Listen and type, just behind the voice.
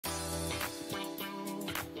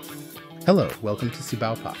Hello, welcome to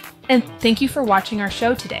Sibaopop. And thank you for watching our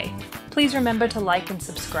show today. Please remember to like and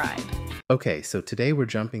subscribe. Okay, so today we're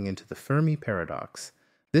jumping into the Fermi Paradox.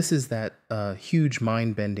 This is that huge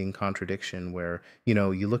mind-bending contradiction where,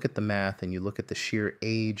 you look at the math and you look at the sheer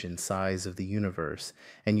age and size of the universe,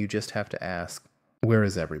 and you just have to ask, where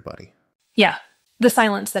is everybody? Yeah, the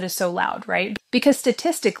silence that is so loud, right? Because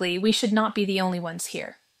statistically, we should not be the only ones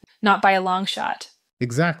here. Not by a long shot.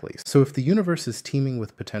 Exactly. So if the universe is teeming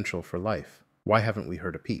with potential for life, why haven't we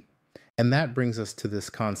heard a peep? And that brings us to this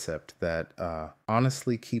concept that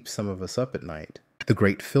honestly keeps some of us up at night, the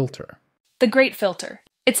Great Filter. The Great Filter.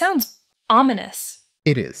 It sounds ominous.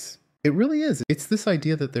 It is. It really is. It's this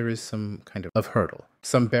idea that there is some kind of hurdle,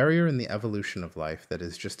 some barrier in the evolution of life that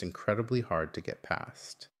is just incredibly hard to get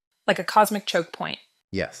past. Like a cosmic choke point.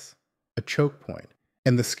 Yes, a choke point.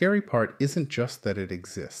 And the scary part isn't just that it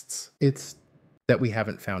exists, it's that we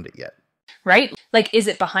haven't found it yet. Right? Like, is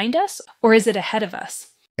it behind us or is it ahead of us?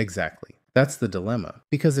 Exactly. That's the dilemma.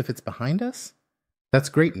 Because if it's behind us, that's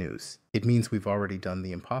great news. It means we've already done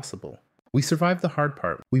the impossible. We survived the hard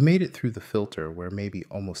part. We made it through the filter where maybe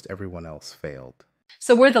almost everyone else failed.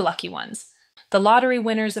 So we're the lucky ones. The lottery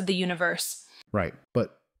winners of the universe. Right.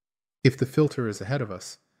 But if the filter is ahead of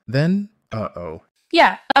us, then uh-oh.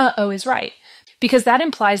 Yeah, uh-oh is right. Because that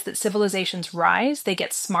implies that civilizations rise, they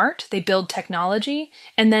get smart, they build technology,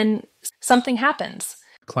 and then something happens.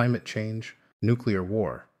 Climate change, nuclear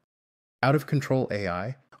war, out of control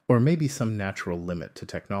AI, or maybe some natural limit to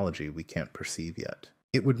technology we can't perceive yet.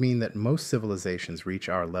 It would mean that most civilizations reach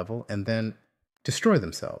our level and then destroy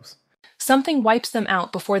themselves. Something wipes them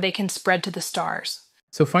out before they can spread to the stars.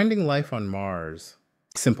 So finding life on Mars,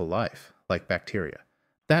 simple life, like bacteria,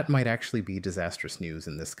 that might actually be disastrous news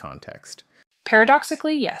in this context.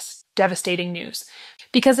 Paradoxically, yes, devastating news.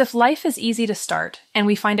 Because if life is easy to start, and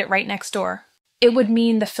we find it right next door, it would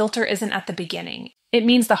mean the filter isn't at the beginning. It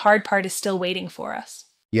means the hard part is still waiting for us.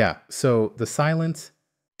 Yeah, so the silence,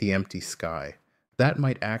 the empty sky, that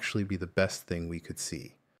might actually be the best thing we could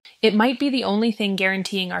see. It might be the only thing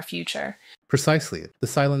guaranteeing our future. Precisely. The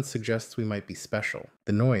silence suggests we might be special.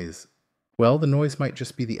 The noise, well, the noise might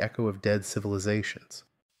just be the echo of dead civilizations.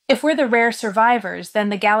 If we're the rare survivors, then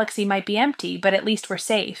the galaxy might be empty, but at least we're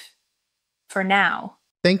safe. For now.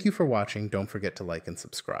 Thank you for watching. Don't forget to like and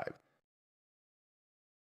subscribe.